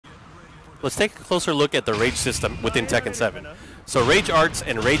let's take a closer look at the rage system within Tekken 7. So rage arts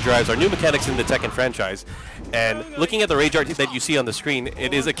and rage drives are new mechanics in the Tekken franchise, and looking at the rage art that you see on the screen,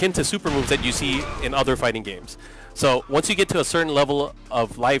 it is akin to super moves that you see in other fighting games. So once you get to a certain level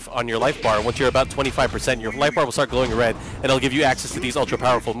of life on your life bar, once you're about 25%, your life bar will start glowing red, and it'll give you access to these ultra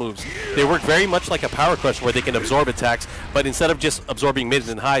powerful moves. They work very much like a power crush where they can absorb attacks, but instead of just absorbing mids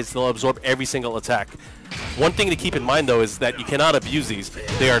and highs, they'll absorb every single attack. One thing to keep in mind though is that you cannot abuse these.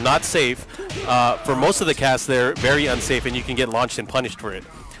 They are not safe. For most of the casts, they're very unsafe, and you can get launched and punished for it.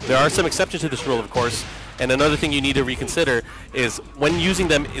 There are some exceptions to this rule, of course. And another thing you need to reconsider is when using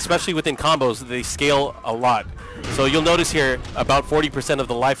them, especially within combos, they scale a lot. So you'll notice here about 40% of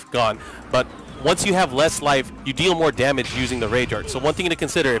the life gone, but once you have less life, you deal more damage using the rage art. So one thing to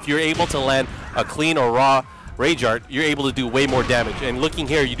consider, if you're able to land a clean or raw rage art, you're able to do way more damage. And looking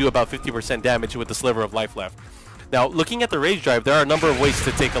here, you do about 50% damage with the sliver of life left. Now, looking at the rage drive, there are a number of ways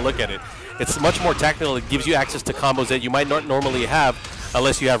to take a look at it. It's much more tactical. It gives you access to combos that you might not normally have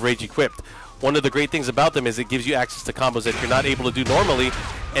unless you have rage equipped. One of the great things about them is it gives you access to combos that you're not able to do normally,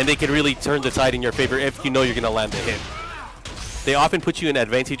 and they can really turn the tide in your favor if you know you're going to land a hit. They often put you in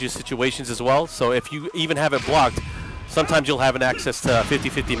advantageous situations as well, so if you even have it blocked, sometimes you'll have an access to a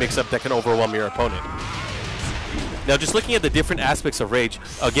 50-50 mix-up that can overwhelm your opponent. Now, just looking at the different aspects of rage,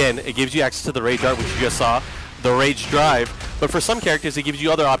 again, it gives you access to the rage art, which you just saw, the rage drive, but for some characters, it gives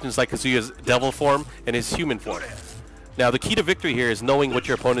you other options like Kazuya's devil form and his human form. Now, the key to victory here is knowing what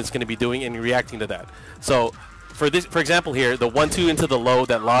your opponent's going to be doing and reacting to that. So, for example here, the 1-2 into the low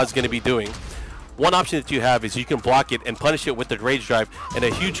that Law is going to be doing, one option that you have is you can block it and punish it with the rage drive and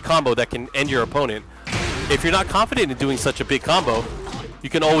a huge combo that can end your opponent. If you're not confident in doing such a big combo, you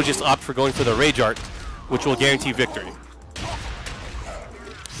can always just opt for going for the rage art, which will guarantee victory.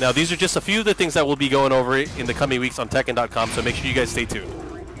 Now, these are just a few of the things that we'll be going over in the coming weeks on Takken.com, so make sure you guys stay tuned.